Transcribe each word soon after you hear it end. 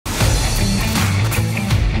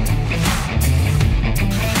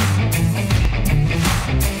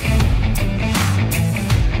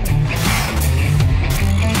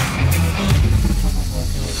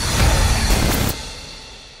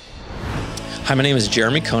Hi, my name is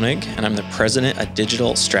Jeremy Koenig, and I'm the president of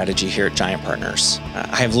digital strategy here at Giant Partners.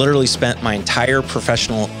 I have literally spent my entire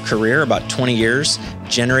professional career, about 20 years,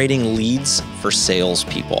 generating leads for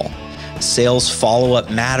salespeople. Sales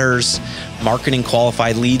follow-up matters. Marketing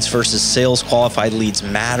qualified leads versus sales qualified leads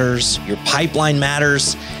matters. Your pipeline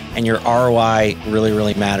matters, and your ROI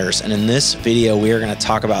really matters. And in this video, we are going to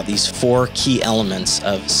talk about these 4 key elements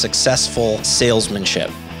of successful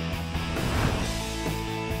salesmanship.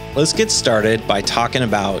 Let's get started by talking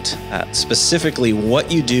about specifically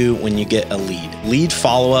what you do when you get a lead. Lead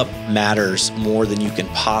follow-up matters more than you can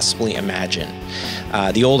possibly imagine.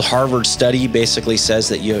 The old Harvard study basically says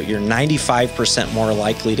that you're 95% more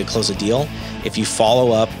likely to close a deal if you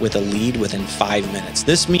follow up with a lead within 5 minutes.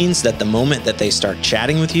 This means that the moment that they start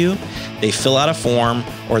chatting with you, they fill out a form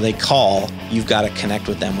or they call, you've got to connect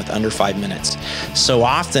with them with under 5 minutes. So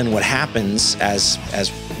often what happens as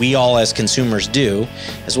we all as consumers do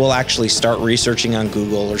is we'll actually start researching on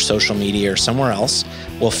Google or social media or somewhere else.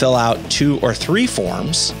 We'll fill out 2 or 3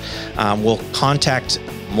 forms. We'll contact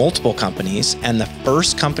multiple companies, and the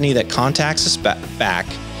first company that contacts us back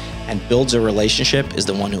and builds a relationship is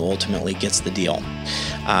the one who ultimately gets the deal.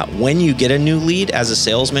 When you get a new lead as a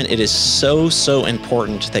salesman, it is so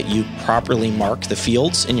important that you properly mark the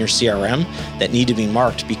fields in your CRM that need to be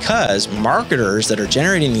marked, because marketers that are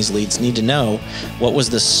generating these leads need to know what was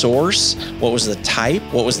the source, what was the type,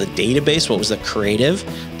 what was the database, what was the creative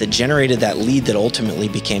that generated that lead that ultimately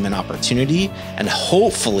became an opportunity and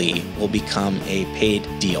hopefully will become a paid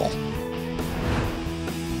deal.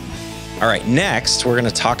 All right, next, we're going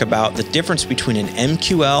to talk about the difference between an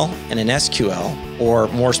MQL and an SQL, or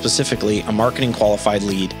more specifically, a marketing qualified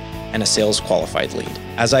lead and a sales qualified lead.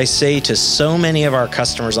 As I say to so many of our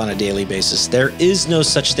customers on a daily basis, there is no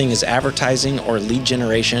such thing as advertising or lead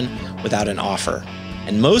generation without an offer.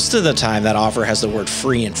 And most of the time, that offer has the word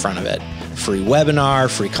free in front of it. Free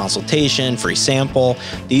webinar, free consultation, free sample.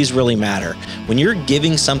 These really matter. When you're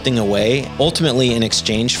giving something away, ultimately in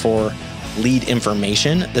exchange for lead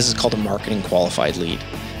information, this is called a marketing qualified lead.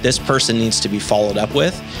 This person needs to be followed up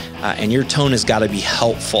with, and your tone has got to be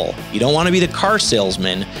helpful. You don't want to be the car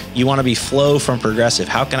salesman. You want to be Flo from Progressive.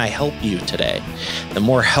 How can I help you today? The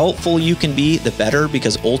more helpful you can be, the better,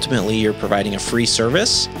 because ultimately you're providing a free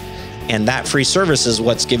service, and that free service is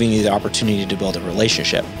what's giving you the opportunity to build a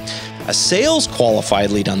relationship. A sales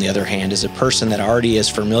qualified lead, on the other hand, is a person that already is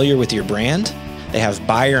familiar with your brand. They have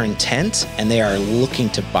buyer intent, and they are looking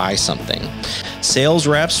to buy something. Sales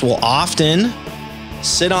reps will often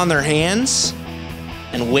sit on their hands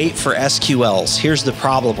and wait for SQLs. Here's the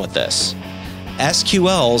problem with this.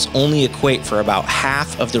 SQLs only equate for about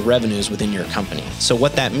half of the revenues within your company. So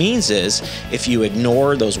what that means is if you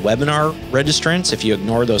ignore those webinar registrants, if you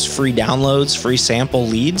ignore those free downloads, free sample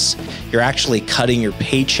leads, you're actually cutting your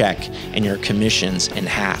paycheck and your commissions in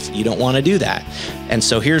half. You don't want to do that. And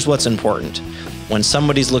so here's what's important. When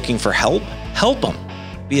somebody's looking for help, help them.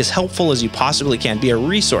 Be as helpful as you possibly can. Be a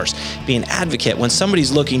resource. Be an advocate. When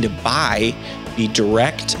somebody's looking to buy, be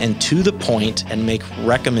direct and to the point and make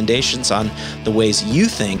recommendations on the ways you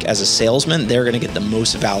think as a salesman they're going to get the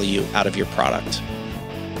most value out of your product.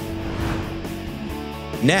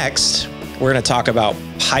 Next, we're going to talk about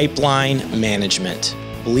pipeline management.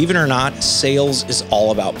 Believe it or not, sales is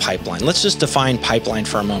all about pipeline. Let's just define pipeline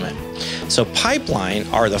for a moment. So pipeline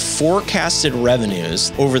are the forecasted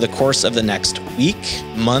revenues over the course of the next week,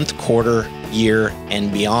 month, quarter, year,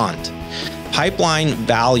 and beyond. Pipeline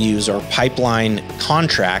values or pipeline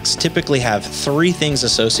contracts typically have 3 things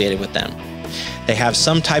associated with them. They have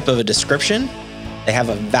some type of a description, they have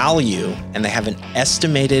a value, and they have an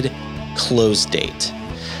estimated close date.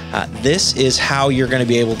 This is how you're going to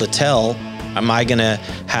be able to tell, am I going to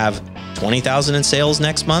have 20,000 in sales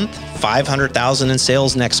next month, 500,000 in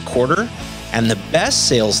sales next quarter? And the best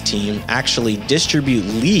sales team actually distribute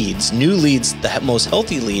leads, new leads, the most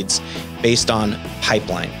healthy leads, based on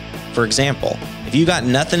pipeline. For example, if you got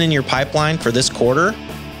nothing in your pipeline for this quarter,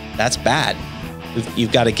 that's bad.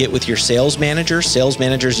 You've got to get with your sales managers. Sales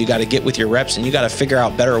managers, you got to get with your reps, and you got to figure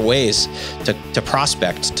out better ways to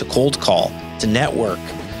prospect, to cold call, to network,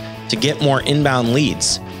 to get more inbound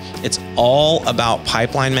leads. It's all about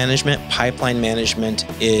pipeline management. Pipeline management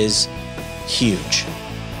is huge.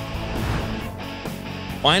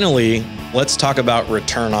 Finally, let's talk about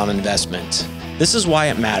return on investment. This is why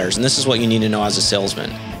it matters, and this is what you need to know as a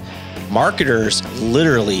salesman. Marketers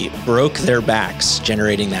literally broke their backs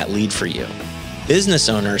generating that lead for you. Business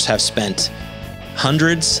owners have spent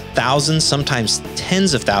hundreds, thousands, sometimes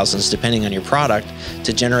tens of thousands, depending on your product,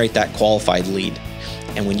 to generate that qualified lead.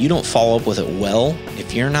 And when you don't follow up with it well,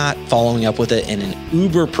 if you're not following up with it in an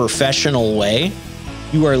uber professional way,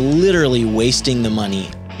 you are literally wasting the money.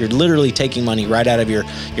 You're literally taking money right out of your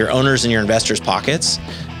owners and your investors' pockets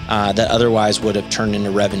that otherwise would have turned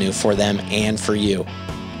into revenue for them and for you.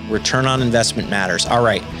 Return on investment matters. All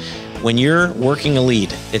right. When you're working a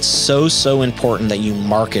lead, it's so important that you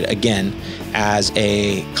mark it again as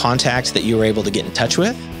a contact that you were able to get in touch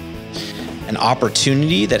with, an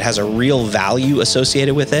opportunity that has a real value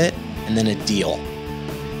associated with it, and then a deal.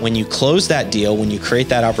 When you close that deal, when you create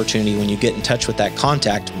that opportunity, when you get in touch with that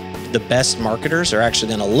contact, the best marketers are actually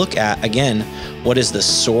going to look at, again, what is the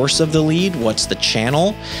source of the lead, what's the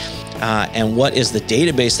channel, and what is the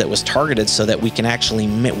database that was targeted, so that we can actually,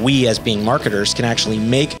 we as being marketers can actually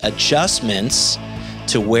make adjustments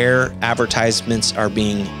to where advertisements are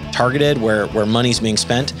being targeted, where money's being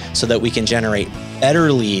spent, so that we can generate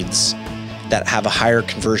better leads that have a higher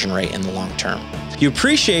conversion rate in the long term. If you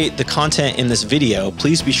appreciate the content in this video,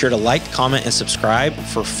 please be sure to like, comment, and subscribe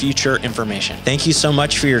for future information. Thank you so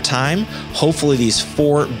much for your time. Hopefully these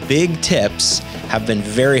 4 big tips have been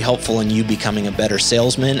very helpful in you becoming a better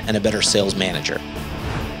salesman and a better sales manager.